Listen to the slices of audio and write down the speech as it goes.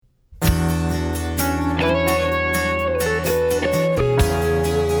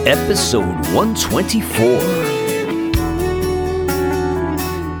episode 124.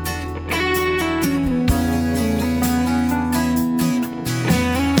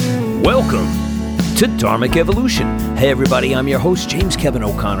 Welcome to Dharmic Evolution. Hey everybody, I'm your host, James Kevin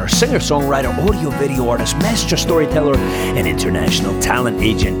O'Connor, singer-songwriter, audio-video artist, master storyteller, and international talent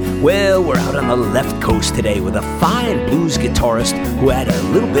agent. Well, we're out on the left coast today with a fine blues guitarist who had a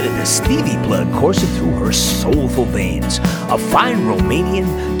little bit of the Stevie blood coursing through her soulful veins. A fine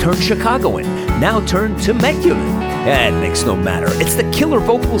Romanian turned Chicagoan, now turned Temecula's. It makes no matter. It's the killer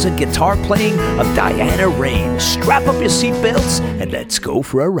vocals and guitar playing of Diana Rein. Strap up your seatbelts and let's go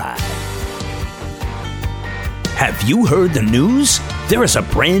for a ride. Have you heard the news? There is a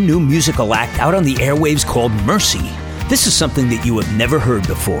brand new musical act out on the airwaves called Mercy. This is something that you have never heard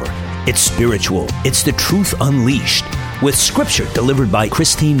before. It's spiritual. It's the truth unleashed, with scripture delivered by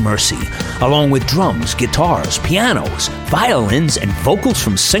Christine Mercy, along with drums, guitars, pianos, violins, and vocals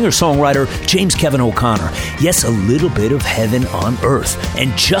from singer-songwriter James Kevin O'Connor. Yes, a little bit of heaven on earth,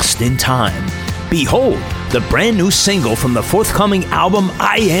 and just in time. Behold, the brand new single from the forthcoming album,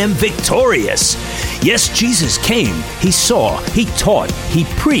 I Am Victorious. Yes, Jesus came, he saw, he taught, he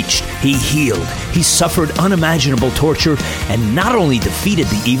preached, he healed. He suffered unimaginable torture and not only defeated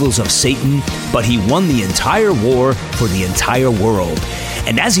the evils of Satan, but he won the entire war for the entire world.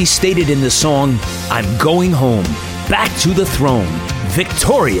 And as he stated in the song, I'm going home, back to the throne,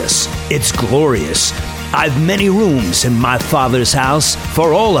 victorious, it's glorious. I've many rooms in my Father's house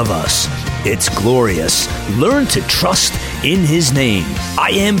for all of us. It's glorious. Learn to trust in his name.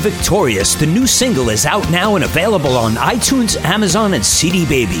 I Am Victorious. The new single is out now and available on iTunes, Amazon, and CD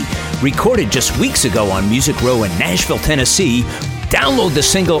Baby. Recorded just weeks ago on Music Row in Nashville, Tennessee. Download the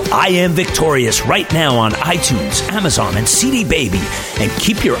single I Am Victorious right now on iTunes, Amazon, and CD Baby. And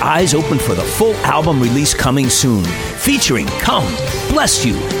keep your eyes open for the full album release coming soon. Featuring Come, Bless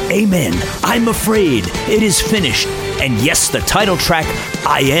You, Amen, I'm Afraid, It Is Finished. And yes, the title track,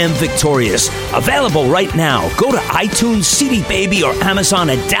 I Am Victorious. Available right now. Go to iTunes, CD Baby, or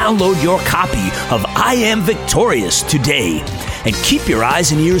Amazon and download your copy of I Am Victorious today. And keep your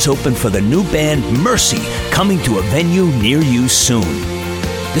eyes and ears open for the new band Mercy coming to a venue near you soon.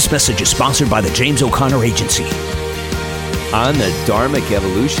 This message is sponsored by the James O'Connor Agency. On the Dharmic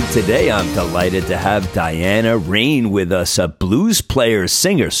Evolution today, I'm delighted to have Diana Rein with us, a blues player,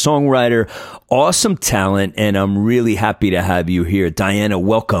 singer, songwriter, awesome talent, and I'm really happy to have you here. Diana,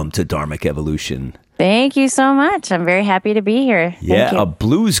 welcome to Dharmic Evolution. Thank you so much. I'm very happy to be here. Yeah, a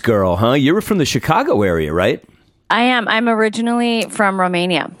blues girl, huh? You're from the Chicago area, right? I am. I'm originally from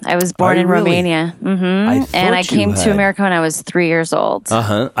Romania. I was born in Romania. Mm-hmm. And I came to America when I was 3 years old.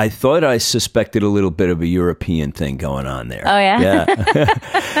 Uh-huh. I thought I suspected a little bit of a European thing going on there. Oh, yeah?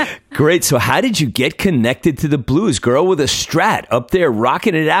 Yeah. Great. So how did you get connected to the blues? Girl with a Strat up there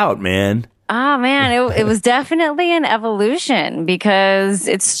rocking it out, man. Oh, man, it was definitely an evolution because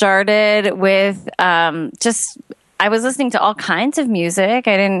it started with I was listening to all kinds of music.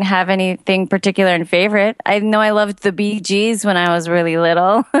 I didn't have anything particular in favorite. I know I loved the Bee Gees when I was really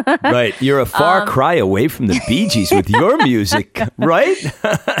little. Right. You're a far cry away from the Bee Gees with your music, right?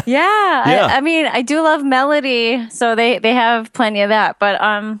 Yeah. I mean, I do love melody, so they have plenty of that. But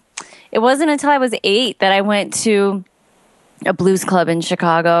it wasn't until I was 8 that I went to a blues club in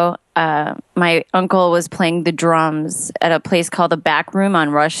Chicago. My uncle was playing the drums at a place called the Back Room on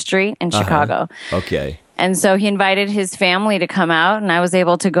Rush Street in Chicago. Okay. And so he invited his family to come out, and I was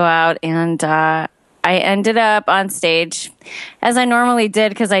able to go out, and I ended up on stage, as I normally did,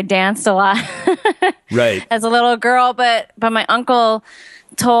 because I danced a lot right. as a little girl. But my uncle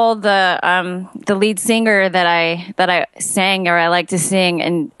told the lead singer that I sang, or I like to sing,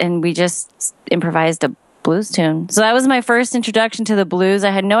 and we just improvised a blues tune. So that was my first introduction to the blues.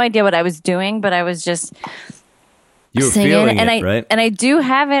 I had no idea what I was doing, but I was just you were singing, feeling and it, right? And I do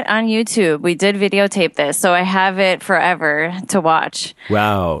have it on YouTube. We did videotape this, so I have it forever to watch.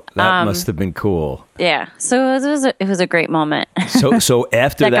 Wow, that must have been cool. Yeah, so it was a great moment. So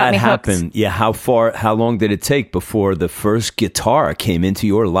after that happened, hooked. How long did it take before the first guitar came into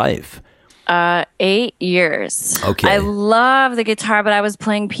your life? 8 years. Okay. I love the guitar, but I was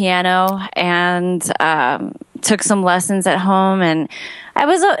playing piano and took some lessons at home, and it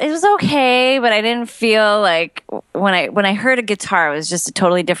was okay, but I didn't feel like when I heard a guitar, it was just a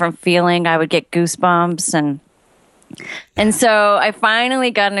totally different feeling. I would get goosebumps, and so I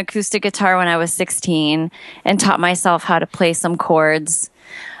finally got an acoustic guitar when I was 16 and taught myself how to play some chords.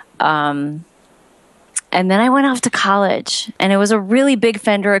 And then I went off to college, and it was a really big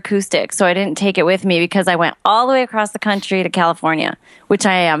Fender acoustic, so I didn't take it with me because I went all the way across the country to California, which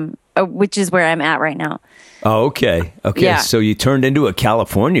is where I'm at right now. Oh, okay. Okay. Yeah. So you turned into a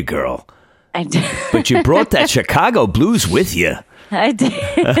California girl. I did. But you brought that Chicago blues with you. I did.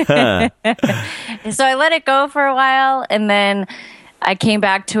 So I let it go for a while, and then I came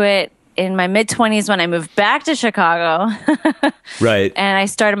back to it in my mid-20s when I moved back to Chicago. Right. And I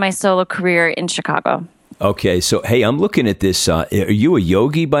started my solo career in Chicago. Okay, so hey, I'm looking at this. Are you a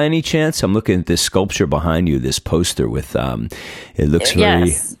yogi by any chance? I'm looking at this sculpture behind you, this poster with. It looks very.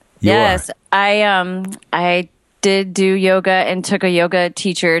 Yes, yes. I did do yoga and took a yoga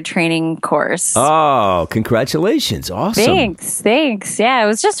teacher training course. Oh, congratulations! Awesome. Thanks. Yeah, it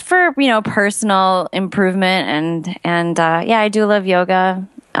was just for personal improvement, and yeah, I do love yoga.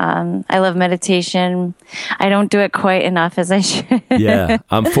 I love meditation. I don't do it quite enough as I should. Yeah,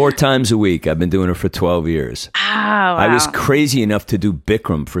 I'm 4 times a week. I've been doing it for 12 years. Oh, wow. I was crazy enough to do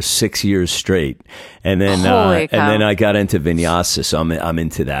Bikram for 6 years straight, and then Holy cow. and then I got into vinyasa. So I'm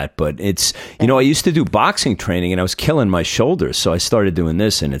into that. But it's I used to do boxing training, and I was killing my shoulders, so I started doing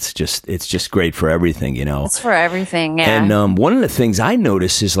this, and it's just great for everything. It's for everything. Yeah. And one of the things I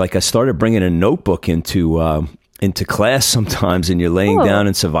noticed is I started bringing a notebook into class sometimes, and you're laying down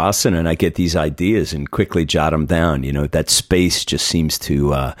in Savasana, and I get these ideas and quickly jot them down. That space just seems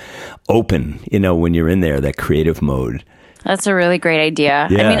to open, when you're in there, that creative mode. That's a really great idea.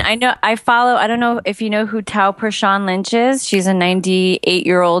 Yeah. I don't know if you know who Tao Prashant Lynch is. She's a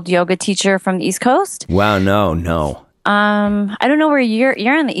 98-year-old yoga teacher from the East Coast. Wow, no. I don't know where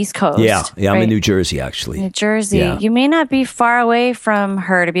you're on the East Coast. Yeah, I'm right? in New Jersey, actually. New Jersey. Yeah. You may not be far away from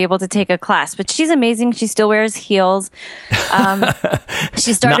her to be able to take a class, but she's amazing. She still wears heels.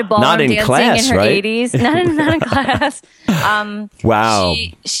 She started ballroom dancing class, in her right? 80s. Not in class. Wow.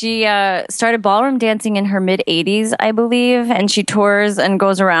 She started ballroom dancing in her mid 80s, I believe, and she tours and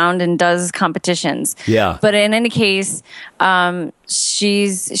goes around and does competitions. Yeah. But in any case,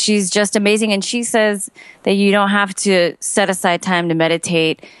 she's just amazing, and she says that you don't have to set aside time to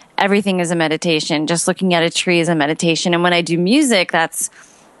meditate. Everything is a meditation. Just looking at a tree is a meditation. And when I do music, that's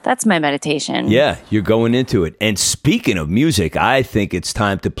my meditation. Yeah, you're going into it. And speaking of music, I think it's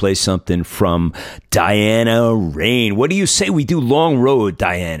time to play something from Diana Rein. What do you say we do Long Road,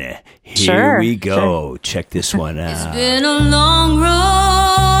 Diana? Here we go. Sure. Check this one out. It's been a long road,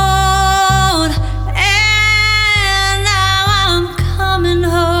 and now I'm coming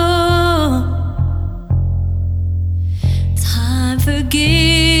home. Time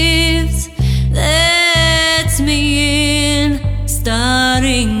forgives, lets me in,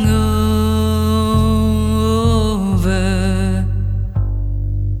 starting over.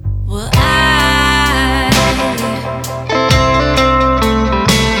 Well, I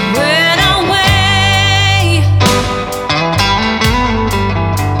went away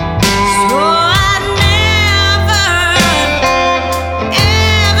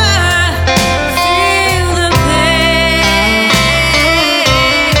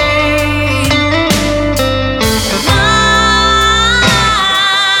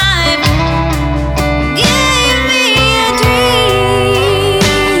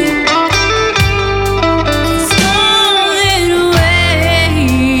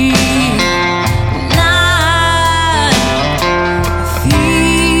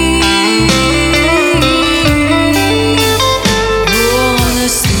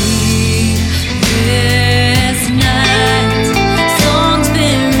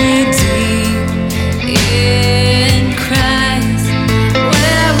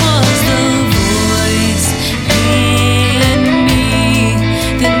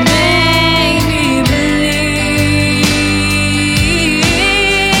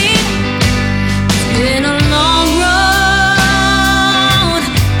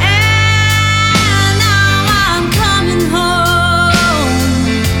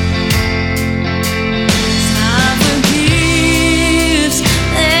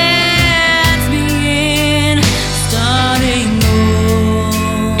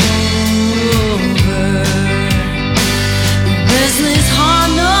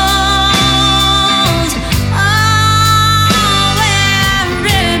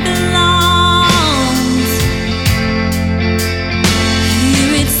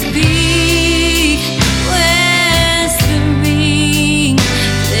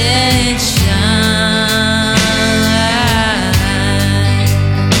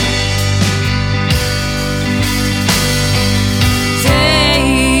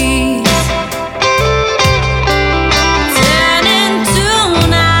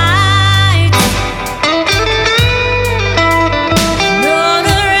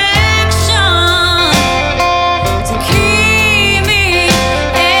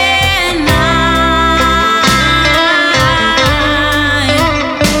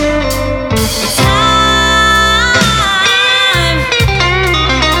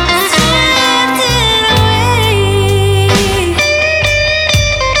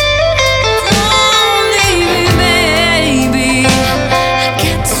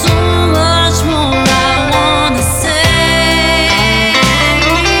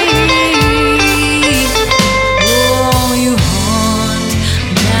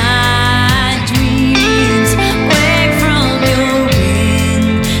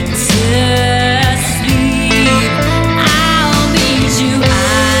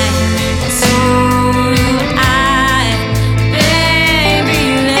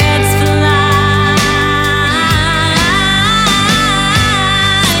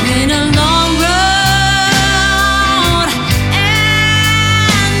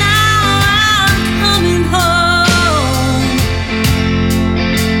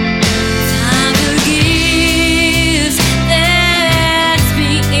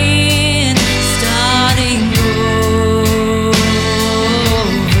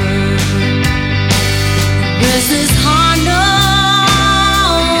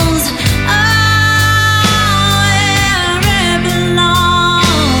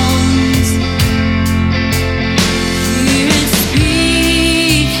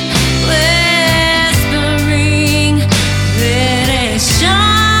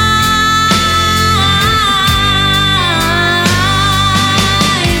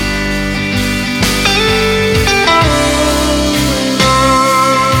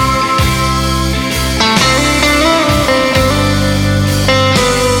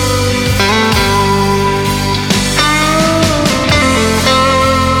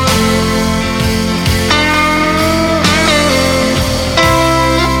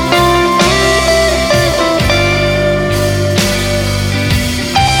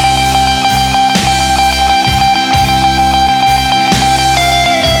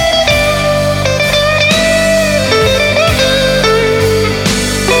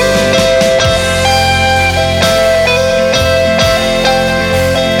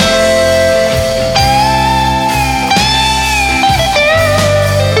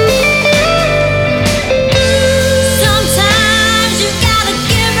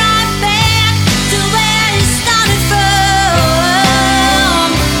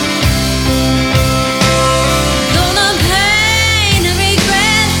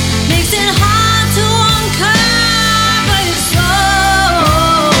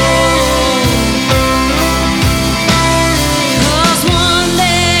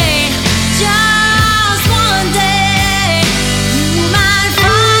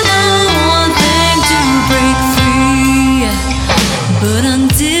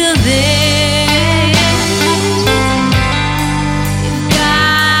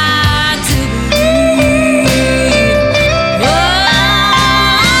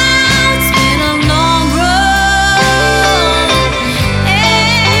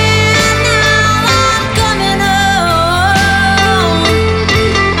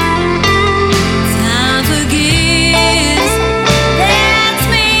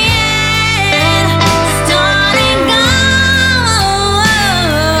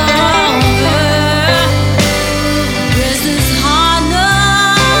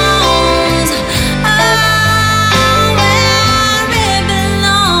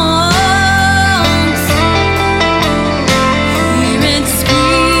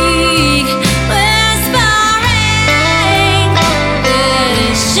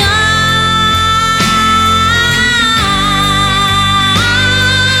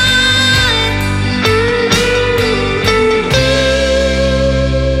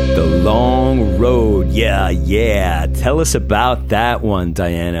Yeah. Tell us about that one,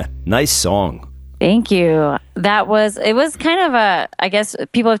 Diana. Nice song. Thank you. It was kind of I guess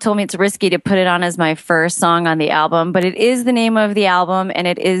people have told me it's risky to put it on as my first song on the album, but it is the name of the album, and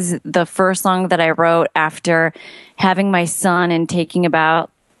it is the first song that I wrote after having my son and taking about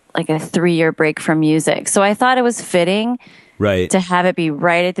like a 3-year break from music. So I thought it was fitting to have it be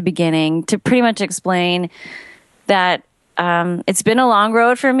right at the beginning to pretty much explain that it's been a long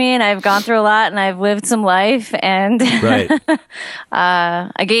road for me, and I've gone through a lot, and I've lived some life, and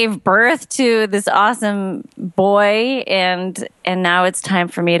I gave birth to this awesome boy, and now it's time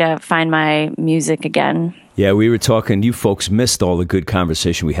for me to find my music again. Yeah, we were talking. You folks missed all the good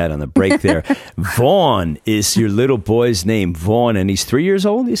conversation we had on the break there. Vaughn is your little boy's name, Vaughn, and he's 3 years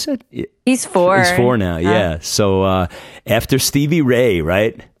old, you said? He's 4. He's 4 now, yeah. So after Stevie Ray,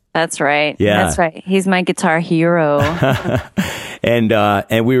 right? That's right. Yeah. That's right. He's my guitar hero.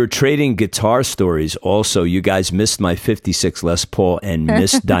 And we were trading guitar stories also. You guys missed my 56 Les Paul and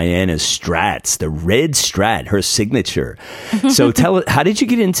missed Diana's Strats, the red Strat, her signature. So tell us, how did you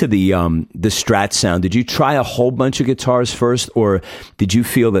get into the Strat sound? Did you try a whole bunch of guitars first, or did you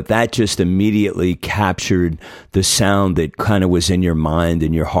feel that just immediately captured the sound that kind of was in your mind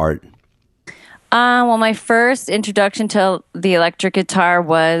and your heart? Well, my first introduction to the electric guitar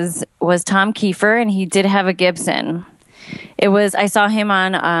was Tom Kiefer, and he did have a Gibson. I saw him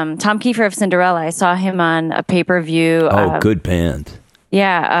on Tom Kiefer of Cinderella. I saw him on a pay-per-view. Oh, good band.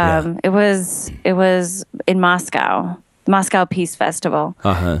 Yeah, it was in Moscow, Moscow Peace Festival.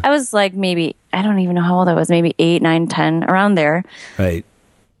 I was like maybe, I don't even know how old I was, maybe 8, 9, 10, around there. Right.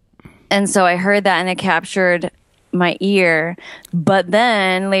 And so I heard that, and it captured my ear. But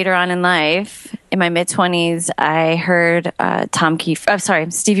then later on in life, in my mid-20s, I heard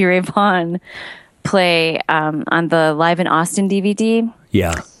Stevie Ray Vaughan play on the Live in Austin DVD.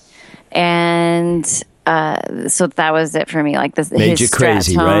 Yeah. And so that was it for me. Like this, made his you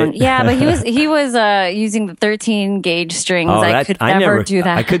crazy, tone. right? Yeah, but he was using the 13 gauge strings. I could never do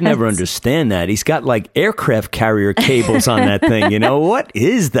that. I could never understand that. He's got like aircraft carrier cables on that thing. You know, what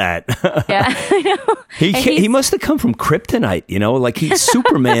is that? Yeah, I know. He must have come from kryptonite. You know, like he's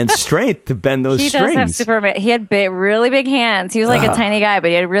Superman's strength to bend those strings. He does have Superman. He had really big hands. He was like a tiny guy, but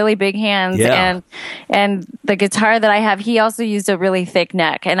he had really big hands. Yeah. And the guitar that I have, he also used a really thick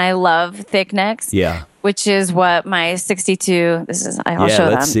neck, and I love thick necks. Yeah. Which is what my 62, I'll show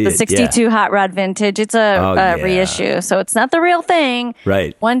them. The 62 Hot Rod Vintage. It's a reissue, so it's not the real thing.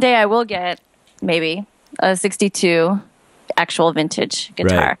 Right. One day I will get maybe a 62 actual vintage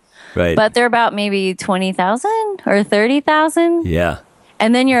guitar. Right. But they're about maybe 20,000 or 30,000. Yeah.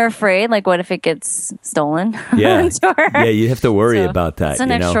 And then you're afraid, like, what if it gets stolen? Yeah. Yeah, you have to worry about that. It's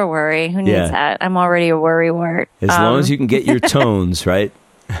an extra worry. Who needs that? I'm already a worrywart. As long as you can get your tones, right?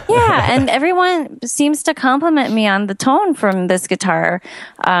 Yeah, and everyone seems to compliment me on the tone from this guitar.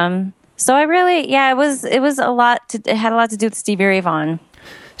 So I really, it was a lot. It had a lot to do with Stevie Ray Vaughan.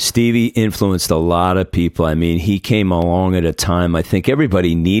 Stevie influenced a lot of people. I mean, he came along at a time, I think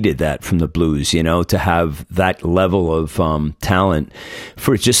everybody needed that from the blues, you know, to have that level of talent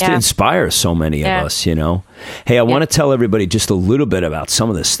for just to inspire so many of us, you know. Hey, I want to tell everybody just a little bit about some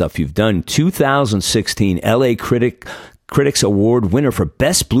of the stuff you've done. 2016 LA Critics Award winner for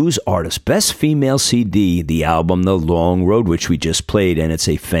Best Blues Artist, Best Female CD, the album The Long Road, which we just played, and it's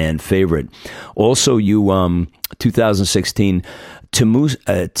a fan favorite. Also, you 2016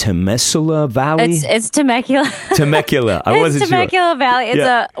 Temecula Valley. It's Temecula. Temecula. I wasn't sure. It's Temecula Valley. It's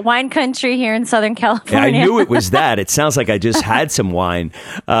a wine country here in Southern California. Yeah, I knew it was that. It sounds like I just had some wine.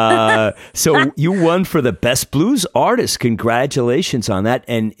 So you won for the Best Blues Artist. Congratulations on that.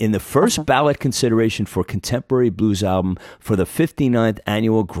 And in the first ballot consideration for Contemporary Blues Album for the 59th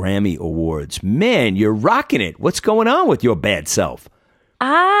Annual Grammy Awards. Man, you're rocking it. What's going on with your bad self?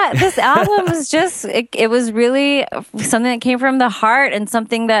 This album was just, it was really something that came from the heart and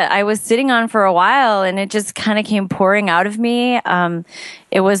something that I was sitting on for a while, and it just kind of came pouring out of me.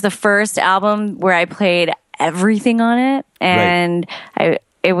 It was the first album where I played everything on it, and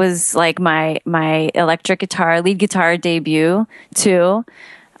it was like my electric guitar, lead guitar debut too.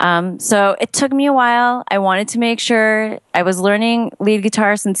 So it took me a while. I wanted to make sure I was learning lead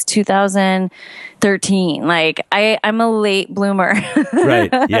guitar since 2013. Like I'm a late bloomer. Right.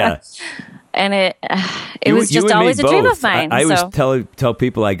 Yeah. and it You- was you just and me always a dream both. of mine. I so. always tell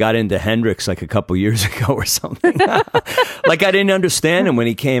people I got into Hendrix like a couple years ago or something. Like I didn't understand him when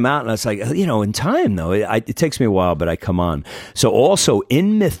he came out, and I was like, in time though, it takes me a while, but I come on. So also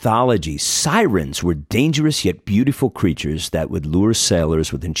in mythology, sirens were dangerous yet beautiful creatures that would lure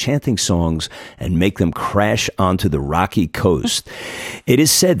sailors with enchanting songs and make them crash onto the rocky coast. It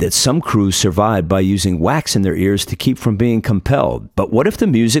is said that some crews survived by using wax in their ears to keep from being compelled. But what if the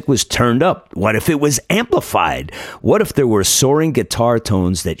music was turned up? What if it was amplified? What if there were soaring guitar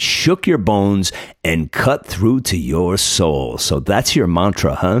tones that shook your bones and cut through to your soul? So that's your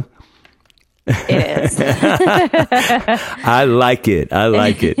mantra, huh? It is. I like it. I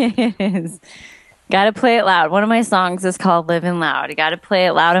like it. It is. Got to play it loud. One of my songs is called Living Loud. You got to play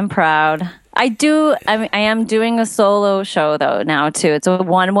it loud and proud. I am doing a solo show though now too. It's a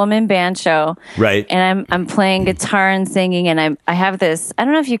one-woman band show. Right. And I'm playing guitar and singing, and I have this, I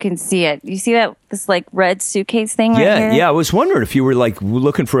don't know if you can see it. You see this like red suitcase thing right here? Yeah. I was wondering if you were like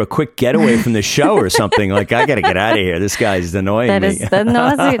looking for a quick getaway from the show or something. Like, I got to get out of here. This guy's annoying me.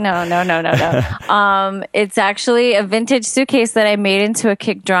 No. It's actually a vintage suitcase that I made into a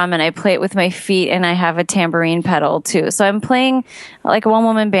kick drum, and I play it with my feet, and I have a tambourine pedal too. So I'm playing like a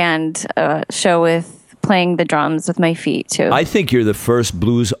one-woman band show with playing the drums with my feet too. I think you're the first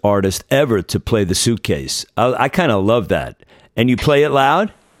blues artist ever to play the suitcase. I kind of love that. And you play it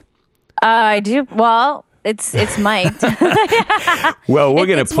loud? I do. Well, it's mic'd. Well, we're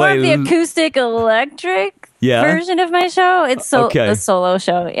going to play more of the acoustic electric version of my show. It's the solo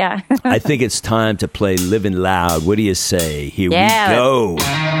show. Yeah. I think it's time to play Living Loud. What do you say? Here we go.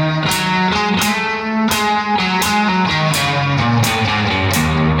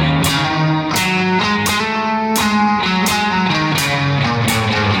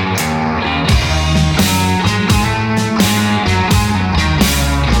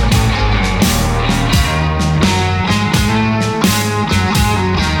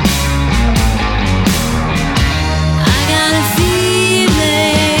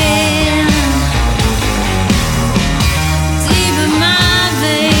 Deep in my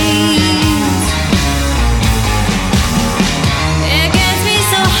veins.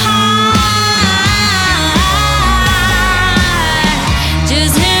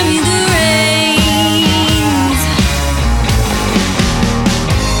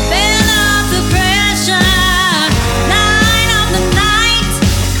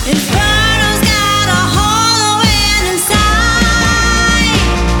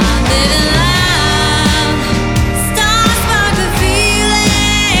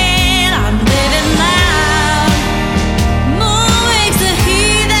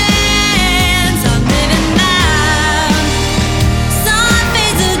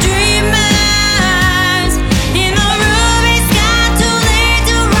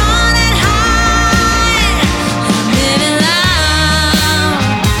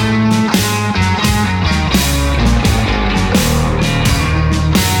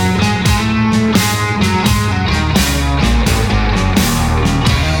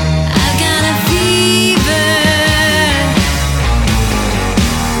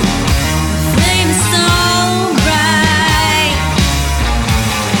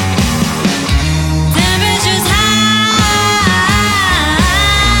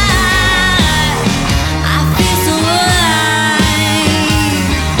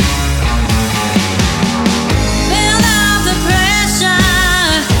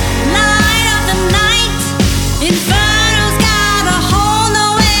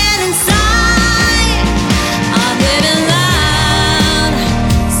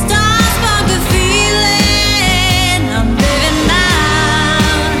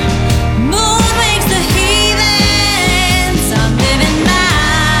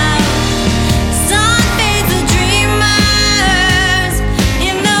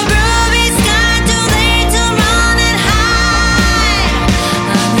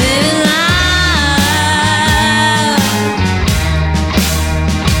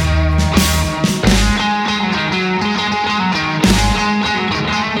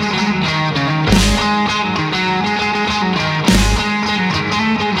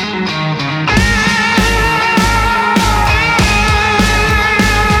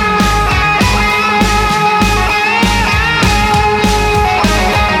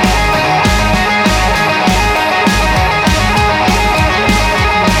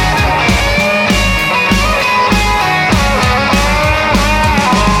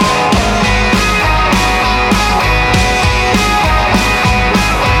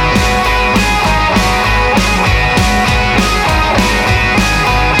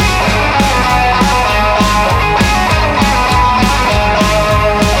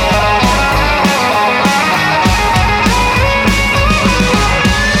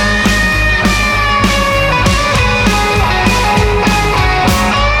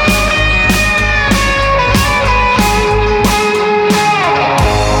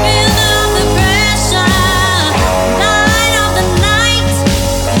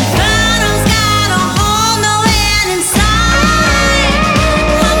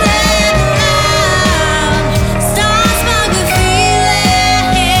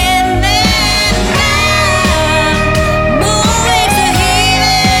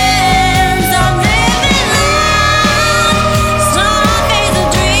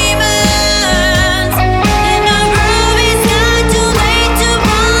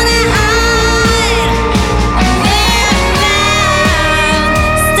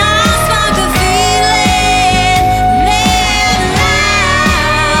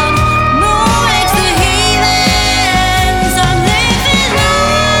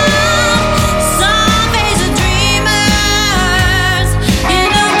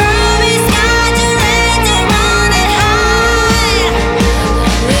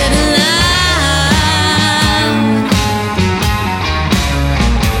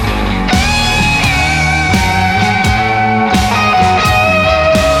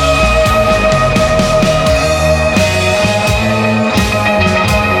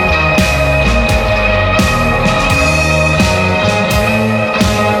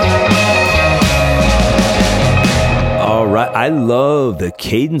 love the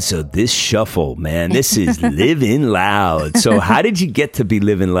cadence of this shuffle, man. This is Living Loud. So how did you get to be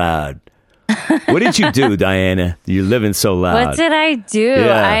living loud? What did you do, Diana? You're living so loud. What did I do?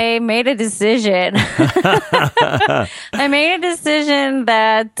 Yeah. I made a decision. I made a decision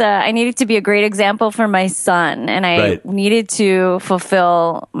that I needed to be a great example for my son, and I needed to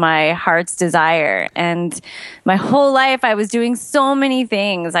fulfill my heart's desire. And my whole life, I was doing so many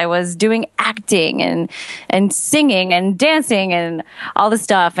things. I was doing acting and singing and dancing and all the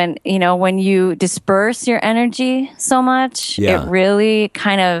stuff. And, you know, when you disperse your energy so much, it really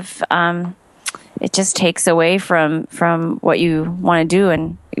kind of... it just takes away from what you want to do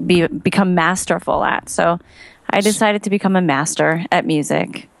and become masterful at. So I decided to become a master at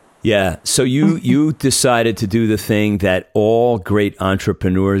music. Yeah. So you decided to do the thing that all great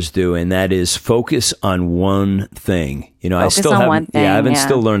entrepreneurs do, and that is focus on one thing. You know, Focus I still on haven't, one thing, I haven't yeah.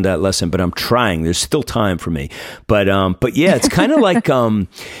 still learned that lesson, but I'm trying. There's still time for me. But yeah, it's kind of like,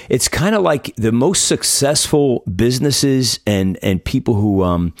 the most successful businesses and people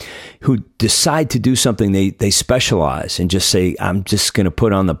who decide to do something, they specialize and just say, I'm just going to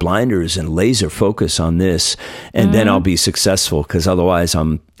put on the blinders and laser focus on this, and then I'll be successful. Because otherwise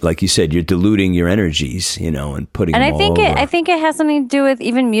like you said, you're diluting your energies, you know, and putting them all over. I think it has something to do with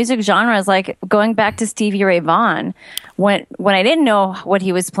even music genres, like going back to Stevie Ray Vaughan. When I didn't know what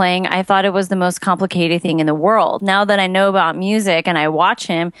he was playing, I thought it was the most complicated thing in the world. Now that I know about music and I watch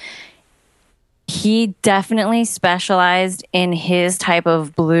him, he definitely specialized in his type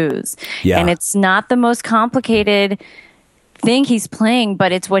of blues. Yeah. And it's not the most complicated thing he's playing,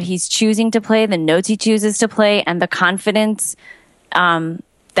 but it's what he's choosing to play, the notes he chooses to play, and the confidence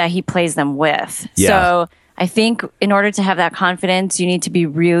that he plays them with. Yeah. So I think in order to have that confidence, you need to be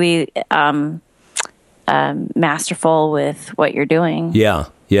really masterful with what you're doing. Yeah.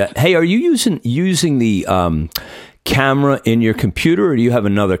 Yeah. Hey, are you using the camera in your computer, or do you have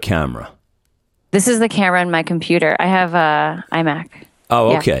another camera? This is the camera in my computer. I have a iMac.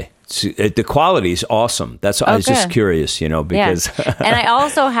 Oh, okay. Yeah. The quality is awesome. That's I was just curious, you know, because and I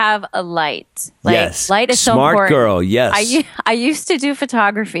also have a light. Yes, light is so important. Smart girl. Yes, I used to do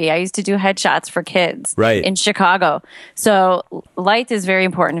photography. I used to do headshots for kids. Right. In Chicago. So light is very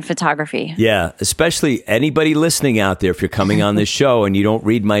important in photography. Yeah, especially anybody listening out there. If you're coming on this show and you don't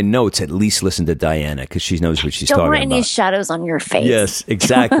read my notes, at least listen to Diana, because she knows what she's talking about. Don't write any shadows on your face. Yes,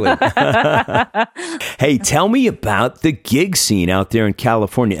 exactly. Hey, tell me about the gig scene out there in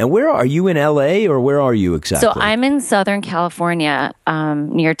California. And where are you, in LA, or where are you exactly? So I'm in Southern California,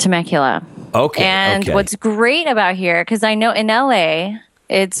 near Temecula. Okay. And what's great about here, because I know in LA,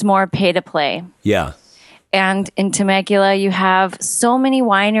 it's more pay to play. Yeah. And in Temecula, you have so many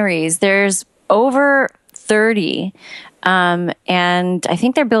wineries. There's over 30. And I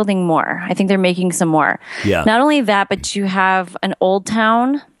think they're building more. I think they're making some more. Yeah. Not only that, but you have an old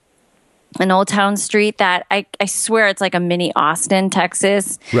town street that I swear it's like a mini Austin,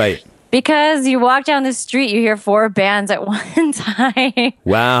 Texas. Right. Because you walk down the street, you hear 4 bands at one time.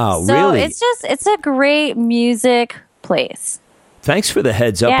 Wow, so really? It's a great music place. Thanks for the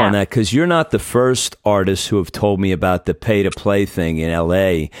heads up on that, because you're not the first artist who have told me about the pay-to-play thing in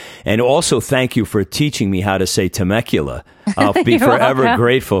L.A. And also thank you for teaching me how to say Temecula. I'll be forever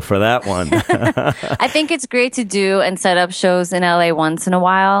grateful for that one. I think it's great to do and set up shows in L.A. once in a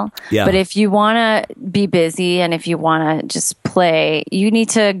while. Yeah. But if you want to be busy and if you want to just play, you need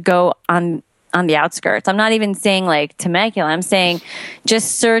to go on the outskirts. I'm not even saying like Temecula. I'm saying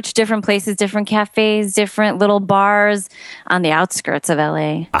just search different places, different cafes, different little bars on the outskirts of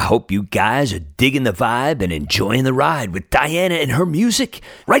LA. I hope you guys are digging the vibe and enjoying the ride with Diana and her music.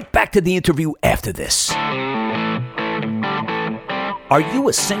 Right back to the interview after this. Are you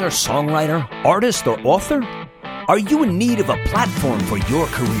a singer-songwriter, artist, or author? Are you in need of a platform for your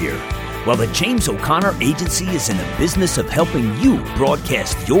career? Well, the James O'Connor Agency is in the business of helping you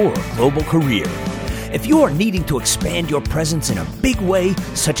broadcast your global career. If you are needing to expand your presence in a big way,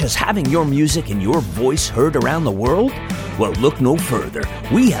 such as having your music and your voice heard around the world, well, look no further.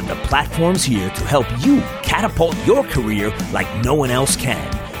 We have the platforms here to help you catapult your career like no one else can.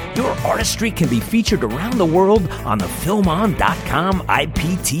 Your artistry can be featured around the world on the FilmOn.com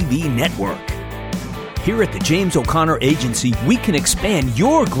IPTV network. Here at the James O'Connor Agency, we can expand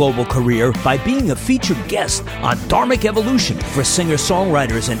your global career by being a featured guest on Dharmic Evolution for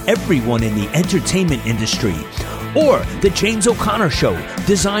singer-songwriters and everyone in the entertainment industry. Or The James O'Connor Show,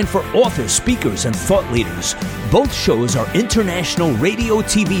 designed for authors, speakers, and thought leaders. Both shows are international radio,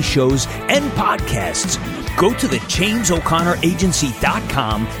 TV shows, and podcasts. Go to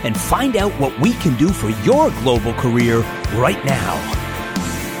thejamesO'ConnorAgency.com and find out what we can do for your global career right now.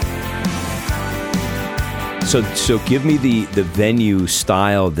 So give me the venue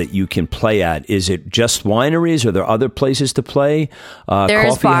style that you can play at. Is it just wineries? Are there other places to play? There's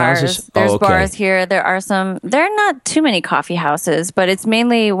coffee bars. houses? There's okay. bars here. There are not too many coffee houses, but it's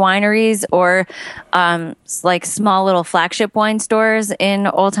mainly wineries or like small little flagship wine stores in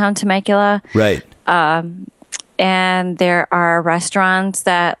Old Town Temecula. Right. And there are restaurants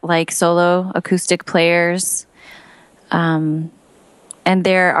that like solo acoustic players. And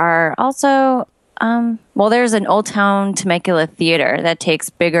there are also, there's an Old Town Temecula theater that takes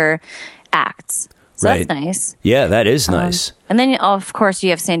bigger acts. So right. That's nice. Yeah, that is nice. And then, of course,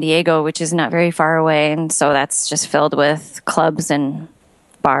 you have San Diego, which is not very far away. And so that's just filled with clubs and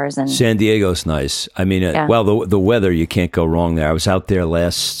bars. And San Diego's nice. I mean, well, the weather, you can't go wrong there. I was out there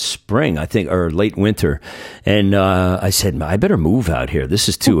last spring, I think, or late winter. And I said, I better move out here. This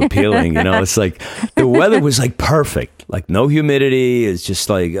is too appealing. It's like the weather was like perfect, like no humidity. It's just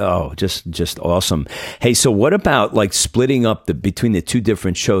like, just awesome. Hey, so what about like splitting up between the two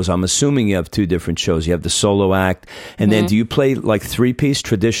different shows? I'm assuming you have two different shows. You have the solo act. And then do you play like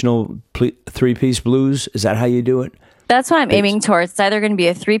traditional three-piece blues? Is that how you do it? That's what I'm aiming towards. It's either going to be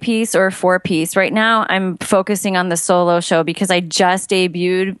a 3-piece or a 4-piece. Right now, I'm focusing on the solo show because I just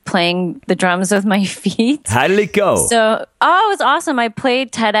debuted playing the drums with my feet. How did it go? So, it was awesome. I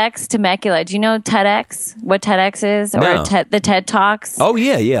played TEDx Temecula. Do you know TEDx? What TEDx is? No. Or the TED Talks? Oh,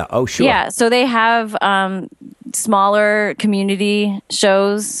 yeah. Oh, sure. Yeah, so they have smaller community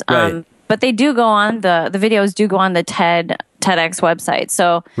shows. Right. But they do go on, the videos do go on the TEDx website.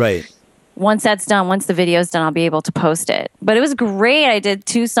 So right. Once that's done, once the video's done, I'll be able to post it. But it was great. I did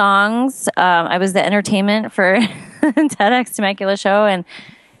 2 songs. I was the entertainment for TEDx Temecula show, and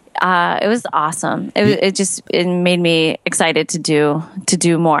it was awesome. It made me excited to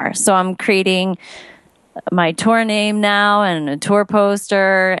do more. So I'm creating my tour name now and a tour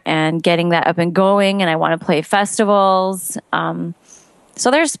poster and getting that up and going. And I want to play festivals.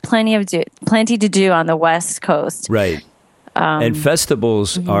 So there's plenty to do on the West Coast. Right. And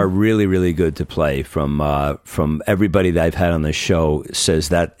festivals are really, really good to play. From everybody that I've had on the show says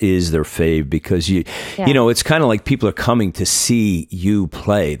that is their fave because it's kind of like people are coming to see you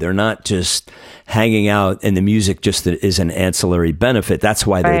play. They're not just hanging out, and the music just is an ancillary benefit. That's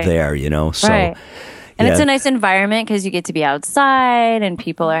why they're there. So. Right. And it's a nice environment because you get to be outside and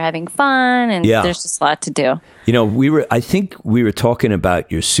people are having fun and there's just a lot to do. I think we were talking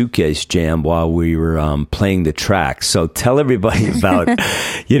about your suitcase jam while we were playing the track. So tell everybody about,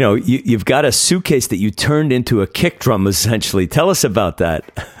 you've got a suitcase that you turned into a kick drum, essentially. Tell us about that.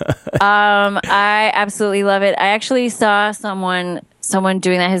 I absolutely love it. I actually saw someone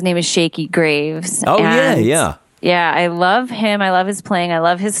doing that. His name is Shaky Graves. Oh, yeah. Yeah, I love him. I love his playing. I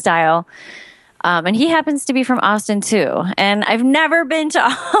love his style. And he happens to be from Austin too. And I've never been to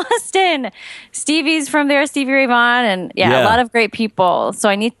Austin. Stevie's from there, Stevie Ray Vaughan, and a lot of great people.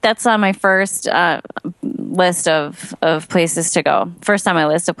 So that's on my first list of places to go. First on my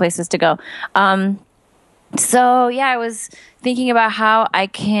list of places to go. I was thinking about how I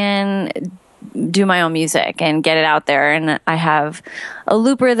can do my own music and get it out there. And I have a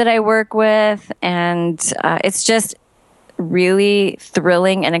looper that I work with, and it's just really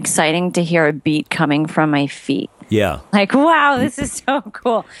thrilling and exciting to hear a beat coming from my feet. Yeah. Like, wow, this is so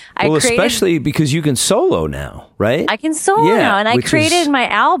cool. Especially because you can solo now, right? I can solo now. And I created my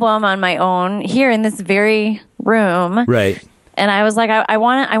album on my own here in this very room. Right. And I was like, I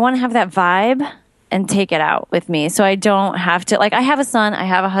want to have that vibe and take it out with me. So I don't have to, I have a son, I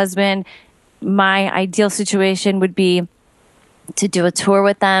have a husband. My ideal situation would be to do a tour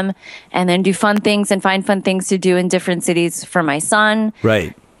with them and then do fun things and find fun things to do in different cities for my son.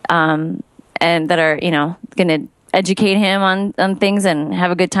 Right. And that are, going to educate him on things and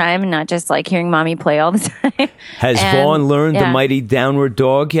have a good time and not just hearing mommy play all the time. Has Vaughn learned the mighty downward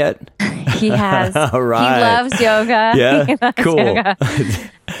dog yet? He has. All right. He loves yoga. Yeah. Cool. Yoga.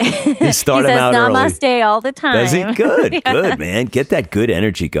 You start him out early. Namaste all the time. Does he? Good. Good, man. Get that good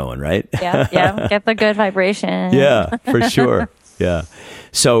energy going, right? Yeah. Get the good vibration. Yeah, for sure. Yeah.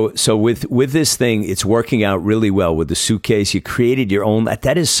 So with this thing, it's working out really well with the suitcase. You created your own.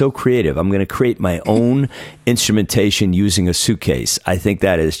 That is so creative. I'm going to create my own instrumentation using a suitcase. I think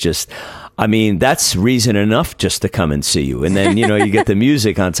that is just, that's reason enough just to come and see you. And then, you get the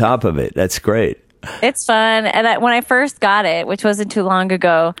music on top of it. That's great. It's fun. And when I first got it, which wasn't too long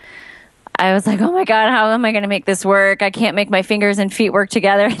ago, I was like, oh my God, how am I going to make this work? I can't make my fingers and feet work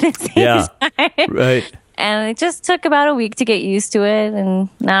together at the same time. Right. And it just took about a week to get used to it. And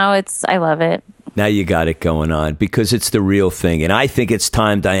now I love it. Now you got it going on because it's the real thing. And I think it's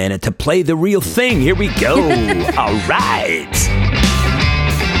time, Diana, to play the real thing. Here we go. All right.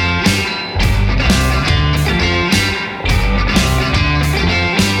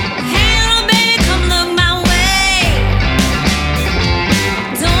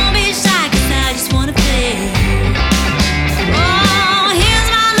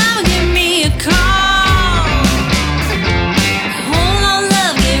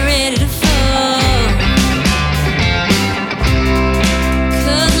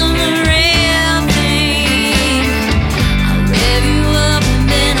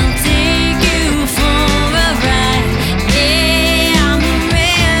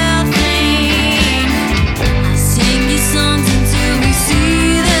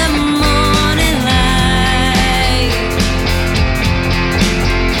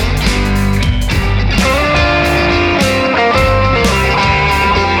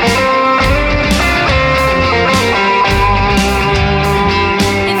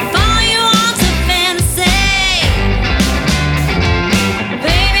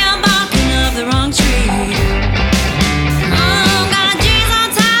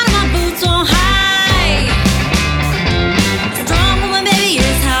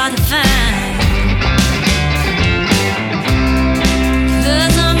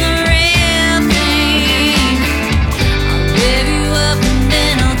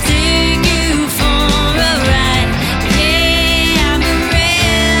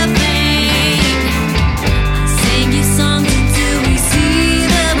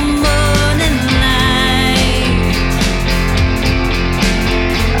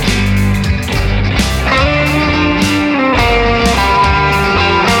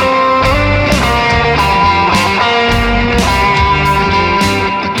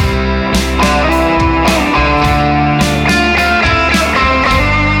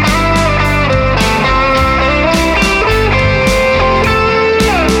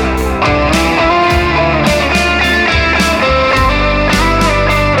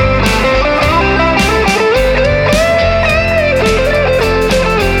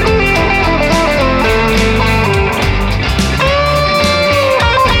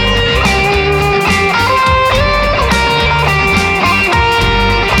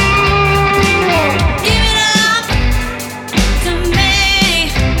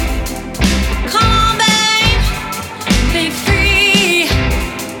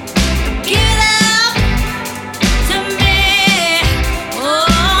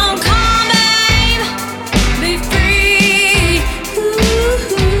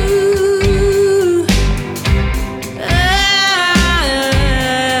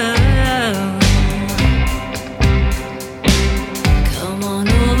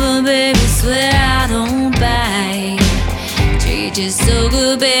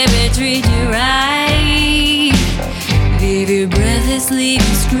 baby, treat you right. Leave you breathless, leave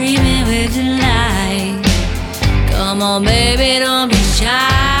you screaming with delight. Come on, baby, don't be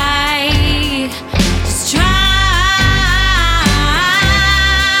shy. Just try.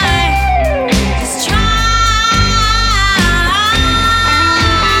 Just try.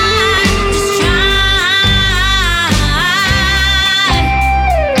 Just try.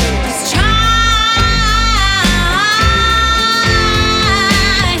 Just try.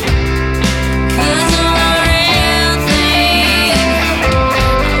 'Cause I'm a real thing.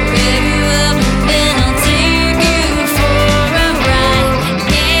 I'll pick you up and then I'll take you for a ride.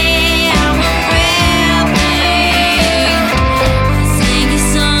 Yeah, I'm a real thing. I'll sing you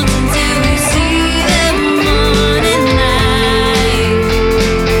songs until we see the morning light.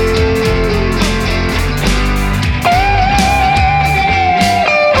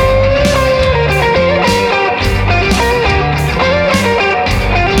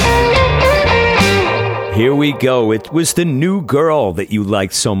 Here we go. It was The New Girl that you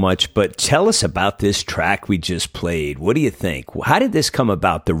liked so much, but tell us about this track we just played. What do you think? How did this come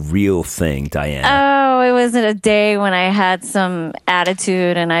about, The Real Thing, Diana? Oh, it was a day when I had some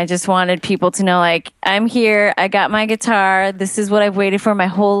attitude and I just wanted people to know, like, I'm here. I got my guitar. This is what I've waited for my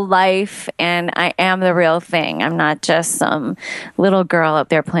whole life. And I am the real thing. I'm not just some little girl up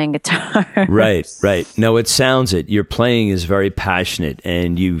there playing guitar. Right. No, it sounds it. Your playing is very passionate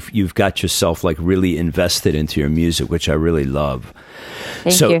and you've got yourself like really invested into your music, which I really love.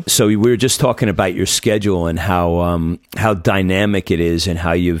 Thank you. So we were just talking about your schedule and how dynamic it is and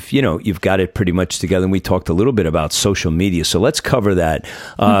how you've got it pretty much together. And we talked a little bit about social media. So let's cover that.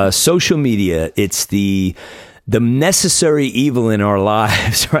 Social media, it's the necessary evil in our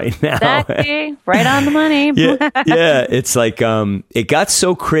lives right now. Exactly. Right on the money. Yeah. It's like it got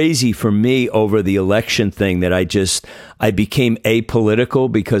so crazy for me over the election thing that I became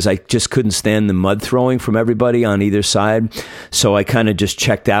apolitical because I just couldn't stand the mud throwing from everybody on either side. So I kind of just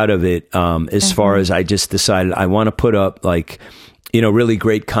checked out of it as far as I just decided I want to put up like, really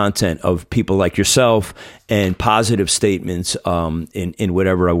great content of people like yourself and positive statements in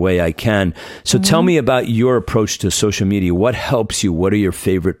whatever way I can. So tell me about your approach to social media. What helps you? What are your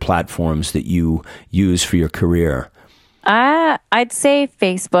favorite platforms that you use for your career? I'd say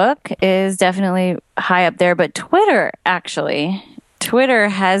Facebook is definitely high up there, but Twitter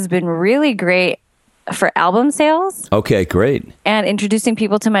has been really great for album sales. Okay, great. And introducing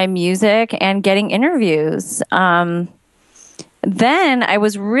people to my music and getting interviews. Then I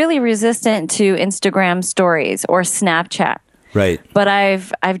was really resistant to Instagram stories or Snapchat. Right. But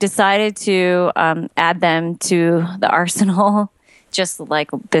I've decided to add them to the arsenal just like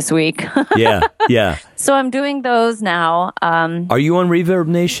this week. Yeah. So I'm doing those now. Are you on Reverb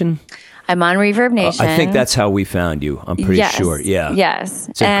Nation? I'm on Reverb Nation. I think that's how we found you. I'm pretty sure. Yeah. Yes.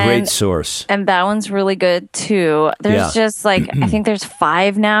 It's a great source. And that one's really good too. There's just like, I think there's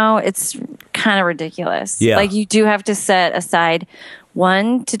 5 now. It's kind of ridiculous. Yeah. Like you do have to set aside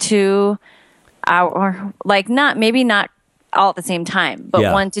 1 to 2 hour, like maybe not all at the same time,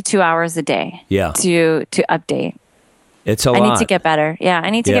 but 1 to 2 hours a day. Yeah. To update. It's a lot. I need to get better. Yeah, I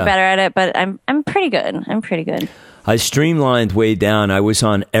need to get better at it, but I'm pretty good. I streamlined way down. I was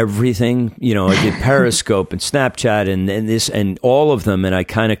on everything, I did Periscope and Snapchat and this and all of them. And I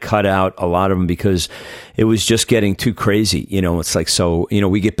kind of cut out a lot of them because it was just getting too crazy. It's like, so,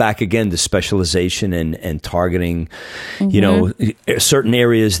 we get back again to specialization and targeting, certain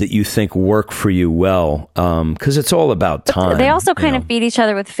areas that you think work for you well. Cause it's all about time. They also kind of feed each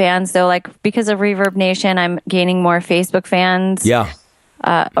other with fans though. Like because of Reverb Nation, I'm gaining more Facebook fans. Yeah.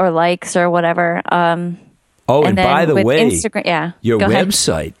 Or likes or whatever. And by the way, Instagram, your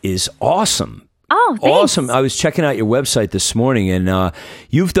website is awesome. Oh, thanks. Awesome. I was checking out your website this morning, and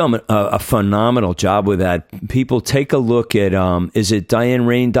you've done a phenomenal job with that. People take a look at, is it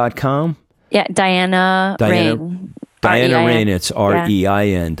DianaRein.com? Yeah, Diana Rein. Diana Rein, it's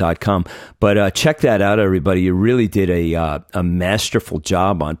REIN.com. But check that out, everybody. You really did a masterful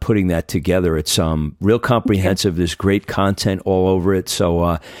job on putting that together. It's real comprehensive. There's great content all over it.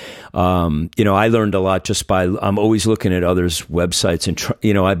 So, I learned a lot just I'm always looking at others' websites. And,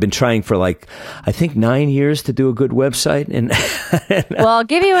 I've been trying for I think 9 years to do a good website. And well, I'll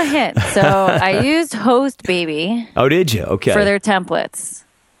give you a hint. So I used Host Baby. Oh, did you? Okay. For their templates.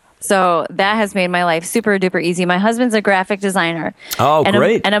 So that has made my life super duper easy. My husband's a graphic designer. Oh,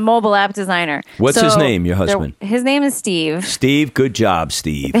 great. And a mobile app designer. What's his name, your husband? His name is Steve. Steve, good job,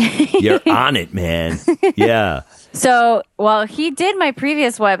 Steve. You're on it, man. Yeah. So, he did my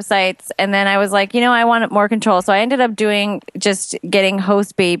previous websites, and then I was like, I want more control. So I ended up getting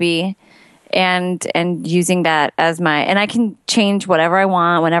Host Baby and using that as and I can change whatever I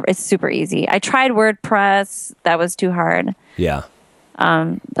want whenever. It's super easy. I tried WordPress. That was too hard. Yeah.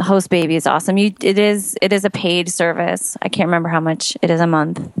 The Host Baby is awesome. It is a paid service. I can't remember how much it is a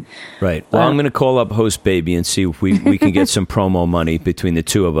month. Right. Well, I'm going to call up Host Baby and see if we can get some promo money between the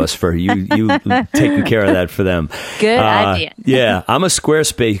two of us for you taking care of that for them. Good idea. Yeah. I'm a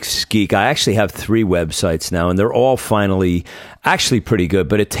Squarespace geek. I actually have 3 websites now, and they're all finally actually pretty good,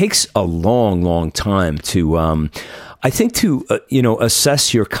 but it takes a long, long time to I think to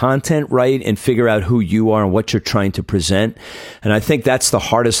assess your content right and figure out who you are and what you're trying to present. And I think that's the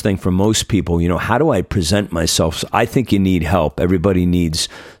hardest thing for most people. How do I present myself? So I think you need help. Everybody needs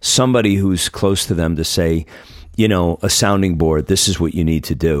somebody who's close to them to say, a sounding board. This is what you need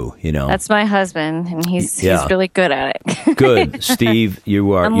to do. That's my husband, and he's really good at it. Good, Steve.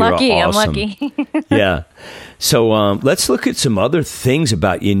 You are. I'm lucky. Awesome. I'm lucky. Yeah. So let's look at some other things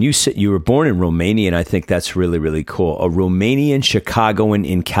about you. And you said you were born in Romania, and I think that's really, really cool. A Romanian Chicagoan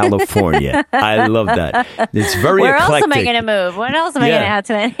in California. I love that. It's very Where eclectic. else am I going to move? What else am I going to add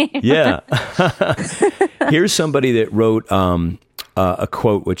to that name? Yeah. Here's somebody that wrote a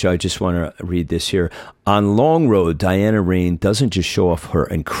quote, which I just want to read this here. On Long Road, Diana Rein doesn't just show off her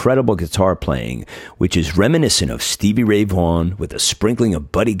incredible guitar playing, which is reminiscent of Stevie Ray Vaughan with a sprinkling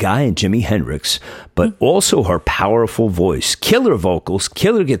of Buddy Guy and Jimi Hendrix, but also her powerful voice, killer vocals,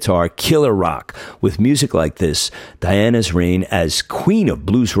 killer guitar, killer rock. With music like this, Diana's reign as queen of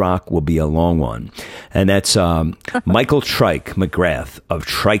blues rock will be a long one. And that's Michael Trike McGrath of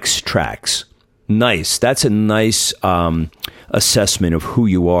Trike's Tracks. Nice. That's a nice assessment of who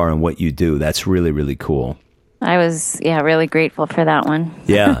you are and what you do. That's really, really cool. I was, really grateful for that one.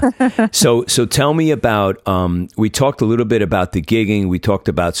 Yeah. So tell me about, we talked a little bit about the gigging. We talked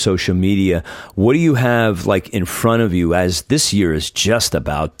about social media. What do you have in front of you as this year is just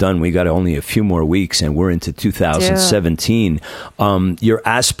about done? We got only a few more weeks and we're into 2017. Your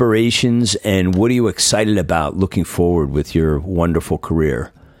aspirations and what are you excited about looking forward with your wonderful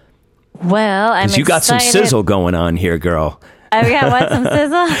career? Well, I'm excited. You got some sizzle going on here, girl. Oh, yeah, some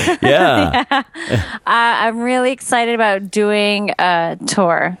sizzle? Yeah. I'm really excited about doing a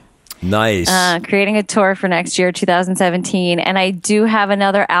tour. Nice. Creating a tour for next year, 2017. And I do have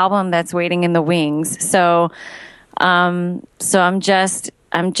another album that's waiting in the wings. So I'm just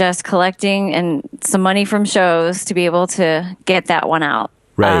collecting and some money from shows to be able to get that one out.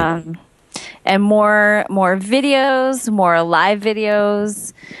 Right. And more videos, more live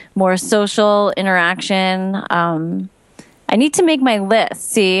videos, more social interaction. I need to make my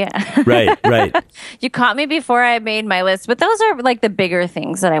list. See, right. You caught me before I made my list, but those are the bigger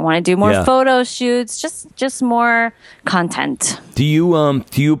things that I want to do. More photo shoots, just more content. Do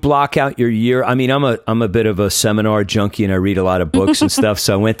you block out your year? I mean, I'm a bit of a seminar junkie, and I read a lot of books and stuff.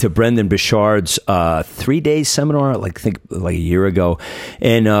 So I went to Brendan Bouchard's 3-day seminar, I think a year ago,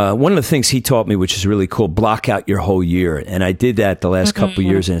 and one of the things he taught me, which is really cool, block out your whole year, and I did that the last couple of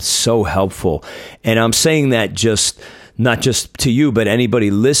years, and it's so helpful. And I'm saying that not just to you, but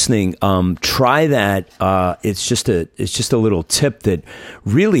anybody listening, try that. It's just a little tip that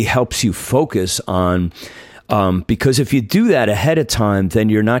really helps you focus on. Because if you do that ahead of time, then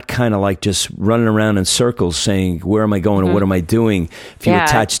you're not kind of just running around in circles saying, where am I going and what am I doing? If you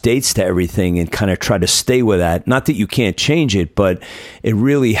attach dates to everything and kind of try to stay with that, not that you can't change it, but it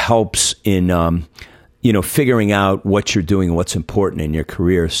really helps in, figuring out what you're doing and what's important in your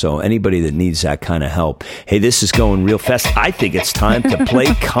career. So anybody that needs that kind of help, hey, this is going real fast. I think it's time to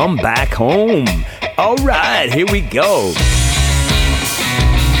play Come Back Home. All right, here we go.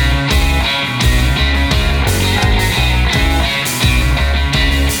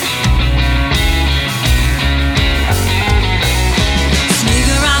 Sneak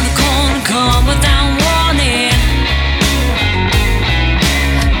around the corner, come without warning.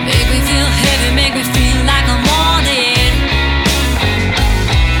 Make me feel heavy, make me feel like I'm wanted.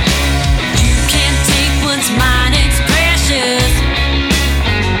 You can't take what's mine, it's precious.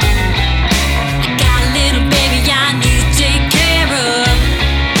 I got a little baby, I need to take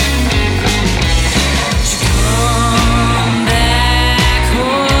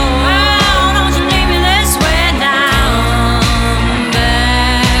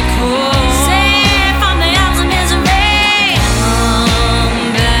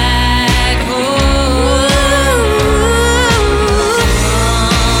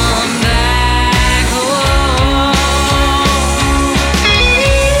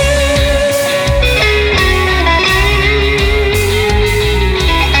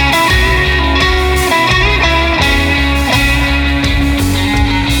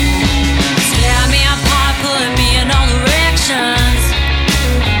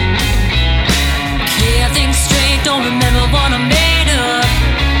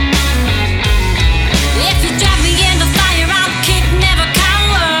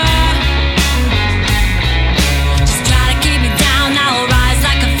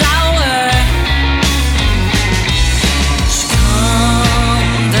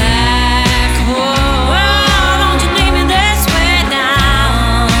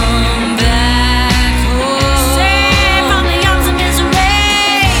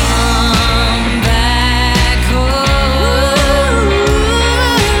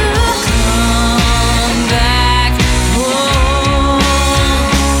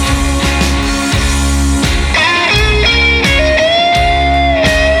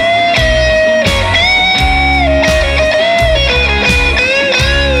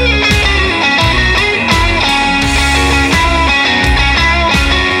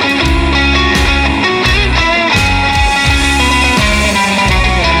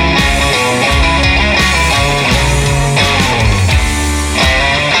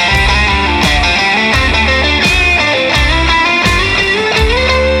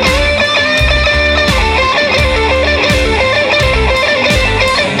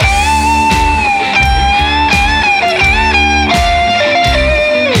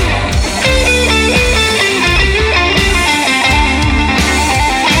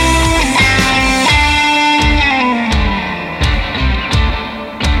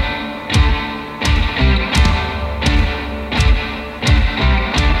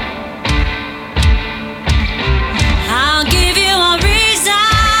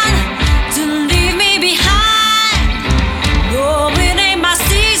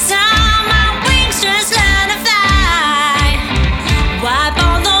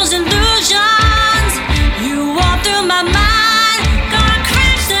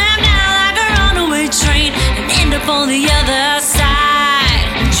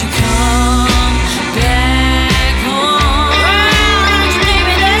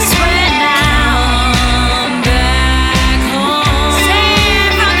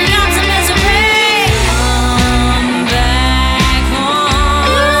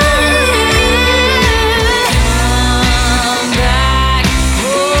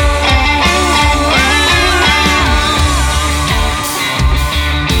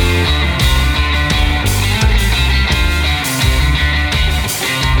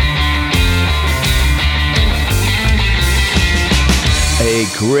A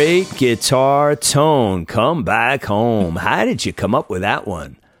great guitar tone. Come back home. How did you come up with that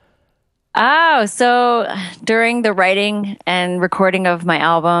one? Oh, so during the writing and recording of my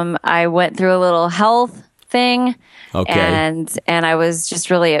album, I went through a little health thing. Okay. And I was just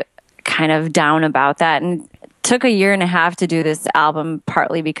really kind of down about that. And it took a year and a half to do this album,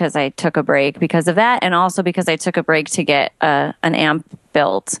 partly because I took a break because of that, and also because I took a break to get an amp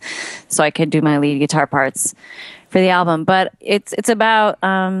built so I could do my lead guitar parts for the album. But it's about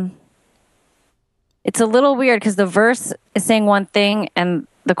it's a little weird because the verse is saying one thing and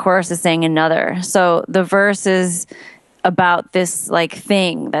the chorus is saying another. So the verse is about this like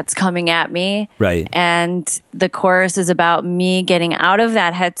thing that's coming at me, right? And the chorus is about me getting out of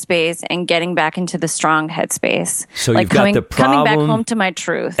that headspace and getting back into the strong headspace. So like you've got the problem coming back home to my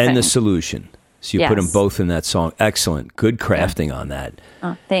truth and the solution. So you put them Yes. both in that song. Excellent. Good crafting on that.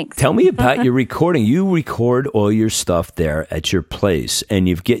 Oh, thanks. Tell me about your recording. You record all your stuff there at your place, and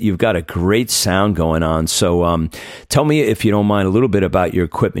you've got a great sound going on. So tell me, if you don't mind, a little bit about your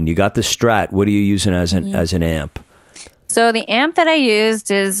equipment. You got the Strat. What are you using as an amp? So the amp that I used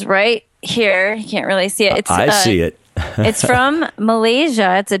is right here. You can't really see it. I see it. It's from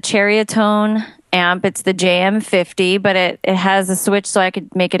Malaysia. It's a Cherrytone amp. It's the JM50, but it has a switch so I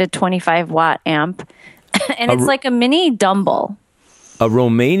could make it a 25-watt amp. And it's like a mini Dumble. A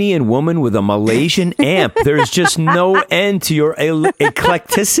Romanian woman with a Malaysian amp. There's just no end to your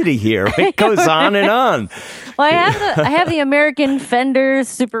eclecticity here. It goes on and on. Well, I have the American Fender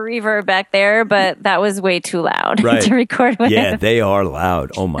Super Reverb back there, but that was way too loud Right. to record with. Yeah, they are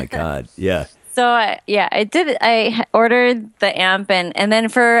loud. Oh my God. Yeah. So I ordered the amp, and then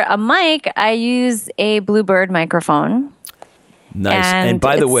for a mic, I use a Bluebird microphone. Nice. And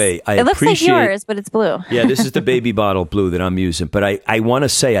by the way, it looks like yours, but it's blue. Yeah, this is the baby bottle blue that I'm using. But I want to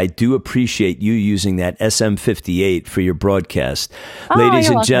say I do appreciate you using that SM58 for your broadcast. Ladies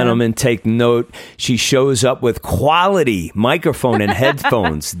and gentlemen, take note. She shows up with quality microphone and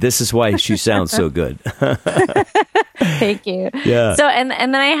headphones. This is why she sounds so good. Thank you. Yeah. So and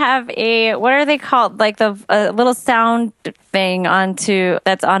then I have what are they called? Like the little sound thing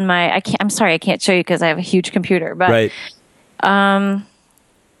that's on my. I'm sorry, I can't show you because I have a huge computer. But right.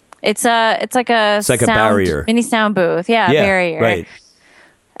 It's like a barrier, mini sound booth. Yeah, barrier. Right.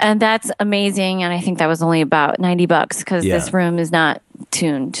 And that's amazing. And I think that was only about $90 because this room is not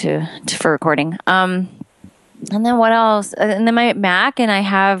tuned for recording. And then what else? And then my Mac, and I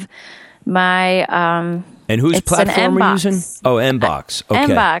have my and whose platform are you using? Oh, Mbox.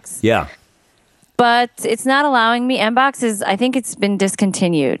 Okay. Mbox. Yeah. But it's not allowing me. Mbox I think it's been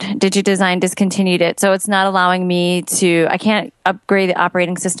discontinued. DigiDesign discontinued it. So it's not allowing me I can't upgrade the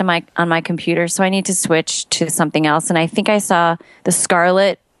operating system on my computer. So I need to switch to something else. And I think I saw the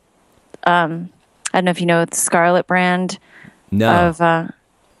Scarlett. I don't know if you know the Scarlett brand. No.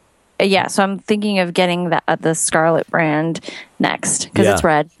 So I'm thinking of getting the Scarlett brand next because it's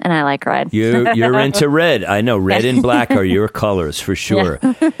red and I like red. You're into red. I know red and black are your colors for sure.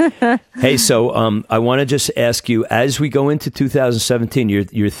 Yeah. Hey, so I want to just ask you, as we go into 2017,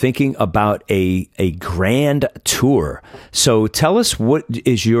 you're thinking about a grand tour. So tell us, what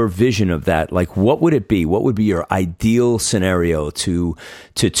is your vision of that? Like, what would it be? What would be your ideal scenario to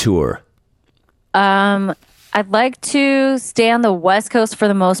tour? I'd like to stay on the West Coast for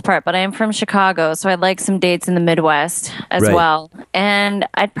the most part, but I am from Chicago, so I'd like some dates in the Midwest as well. And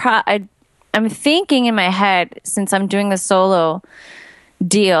I'm thinking in my head, since I'm doing the solo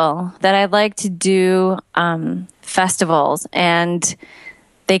deal, that I'd like to do festivals, and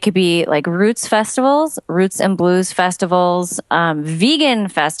they could be like roots festivals, roots and blues festivals, vegan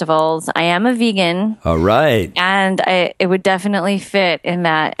festivals. I am a vegan. All right. And it would definitely fit in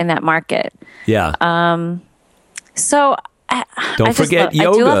that market. Yeah. So don't forget yoga.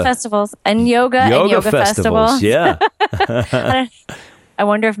 I do love festivals and yoga festivals. Yeah. I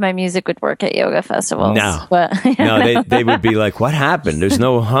wonder if my music would work at yoga festivals. No, but no, they would be like, "What happened? There's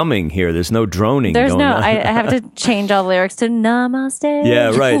no humming here. There's no droning. There's going no. on." I have to change all the lyrics to Namaste.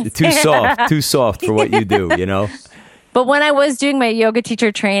 Yeah, right. Too soft for what you do. You know. But when I was doing my yoga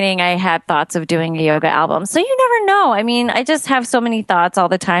teacher training, I had thoughts of doing a yoga album. So you never know. I mean, I just have so many thoughts all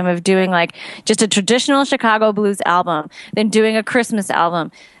the time of doing like just a traditional Chicago blues album, then doing a Christmas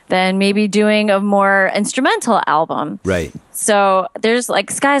album, then maybe doing a more instrumental album. Right. So there's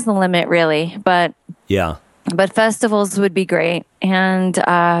like sky's the limit, really. But festivals would be great, and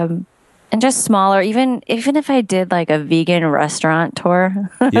just smaller. Even if I did like a vegan restaurant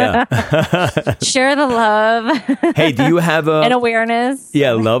tour, share the love. Hey, do you have an awareness?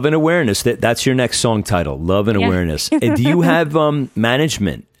 Yeah, love and awareness. That's your next song title, Love and Awareness. And do you have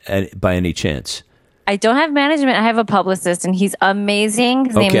management by any chance? I don't have management. I have a publicist, and he's amazing.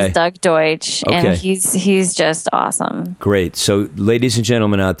 His name is Doug Deutsch, and he's just awesome. Great. So, ladies and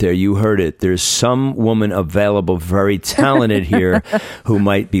gentlemen out there, you heard it. There's some woman available, very talented here, who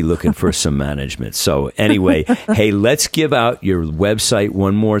might be looking for some management. So, anyway, hey, let's give out your website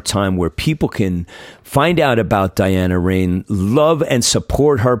one more time where people can find out about Diana Rein, love and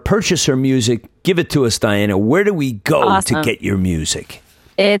support her, purchase her music. Give it to us, Diana. Where do we go to get your music?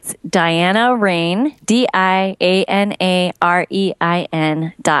 It's Diana Rein,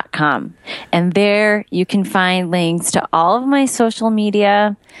 DianaRein.com. And there you can find links to all of my social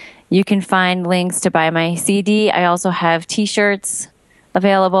media. You can find links to buy my CD. I also have t-shirts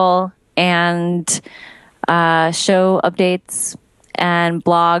available and show updates and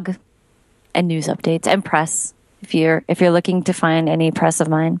blog and news updates and press if you're looking to find any press of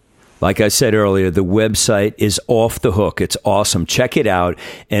mine. Like I said earlier, the website is off the hook. It's awesome. Check it out.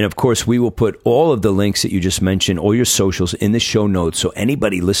 And of course, we will put all of the links that you just mentioned, all your socials, in the show notes. So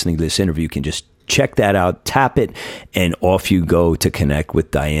anybody listening to this interview can just check that out, tap it, and off you go to connect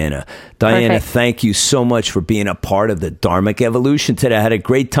with Diana. Diana, thank you so much for being a part of the Dharmic Evolution today. I had a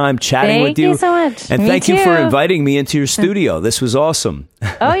great time chatting with you. Thank you so much. And thank you for inviting me into your studio. This was awesome.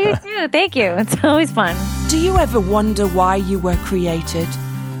 Oh, you too. Thank you. It's always fun. Do you ever wonder why you were created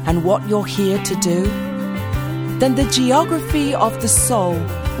and what you're here to do? Then the geography of the soul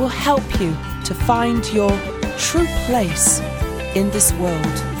will help you to find your true place in this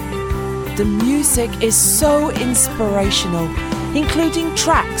world. The music is so inspirational, including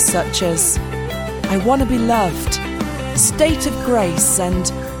tracks such as I Wanna Be Loved, State of Grace,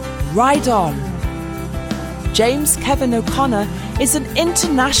 and Ride On. James Kevin O'Connor is an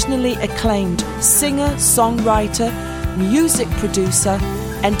internationally acclaimed singer, songwriter, music producer,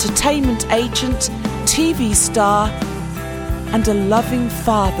 entertainment agent, TV star, and a loving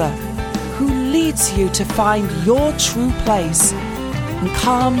father who leads you to find your true place and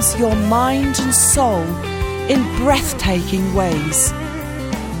calms your mind and soul in breathtaking ways.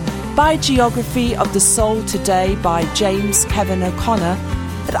 Buy Geography of the Soul today by James Kevin O'Connor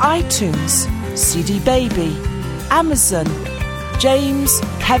at iTunes, CD Baby, Amazon,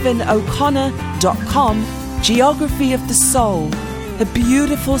 jameskevino'connor.com. Geography of the Soul, a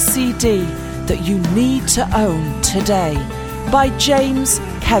beautiful CD that you need to own today by James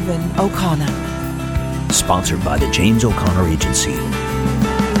Kevin O'Connor. Sponsored by the James O'Connor Agency.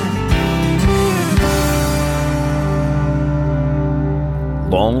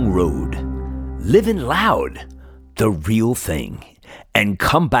 Long Road, Living Loud, The Real Thing, and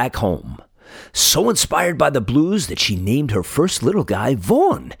Come Back Home. So inspired by the blues that she named her first little guy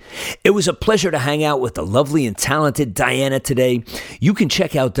Vaughn. It was a pleasure to hang out with the lovely and talented Diana today. You can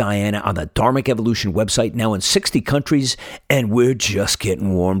check out Diana on the Dharmic Evolution website, now in 60 countries, and we're just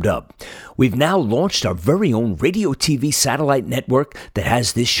getting warmed up. We've now launched our very own radio TV satellite network that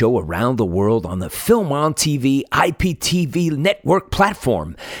has this show around the world on the Film on TV IPTV network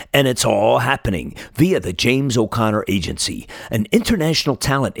platform. And it's all happening via the James O'Connor Agency, an international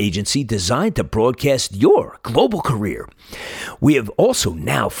talent agency designed to broadcast your global career. We have also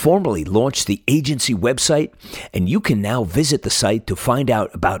now formally launched the agency website, and you can now visit the site to find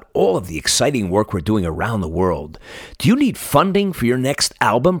out about all of the exciting work we're doing around the world. Do you need funding for your next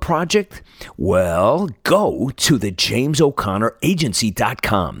album project? Well, go to the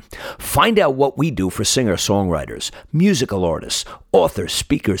JamesO'ConnorAgency.com. Find out what we do for singer-songwriters, musical artists, authors,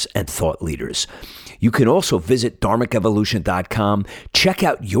 speakers, and thought leaders. You can also visit dharmicevolution.com. Check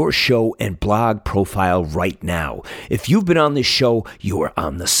out your show and blog profile right now. If you've been on this show, you are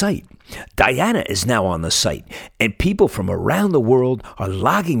on the site. Diana is now on the site, and people from around the world are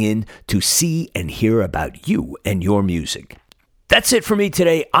logging in to see and hear about you and your music. That's it for me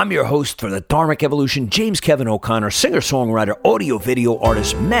today. I'm your host for the Dharmic Evolution, James Kevin O'Connor, singer-songwriter, audio-video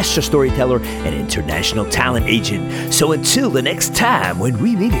artist, master storyteller, and international talent agent. So until the next time when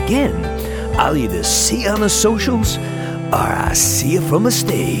we meet again, I'll either see you on the socials or I'll see you from a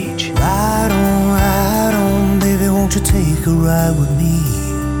stage. Ride on, baby, won't you take a ride with me?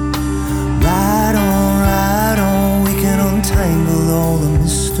 Ride on, we can untangle all the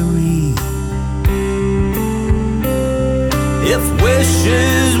mystery. If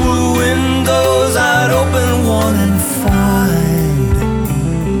wishes were windows, I'd open one and find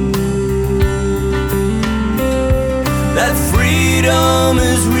that freedom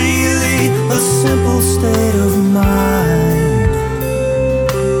is really a simple state of mind.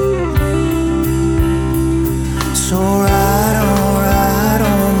 So ride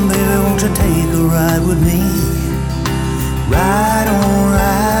on, baby, won't you take a ride with me? Ride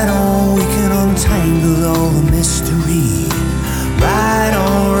on, we can untangle all the mystery.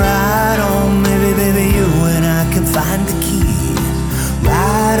 Ride on, baby,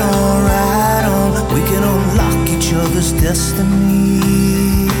 destiny.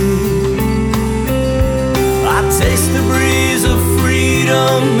 I taste the breeze of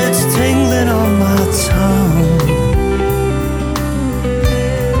freedom, it's tingling on my tongue.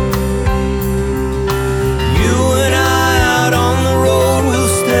 You and I out on the road will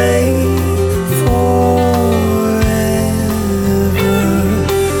stay forever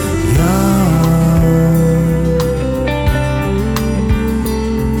young.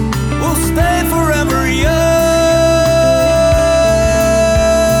 We'll stay forever young.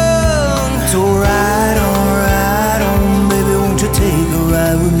 So ride on, baby, won't you take a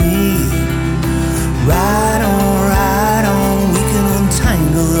ride with me? Ride on, we can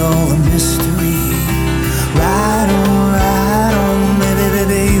untangle all the mystery. Ride on, baby,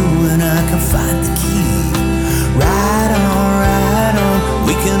 baby, you and I can find the key. Ride on,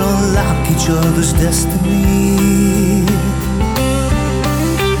 we can unlock each other's destiny.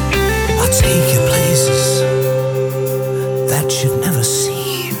 I'll take you places that you've never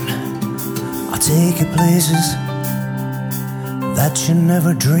seen. I'll take you places that you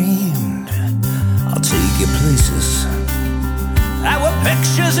never dreamed. I'll take you places that were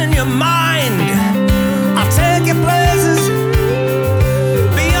pictures in your mind. I'll take you places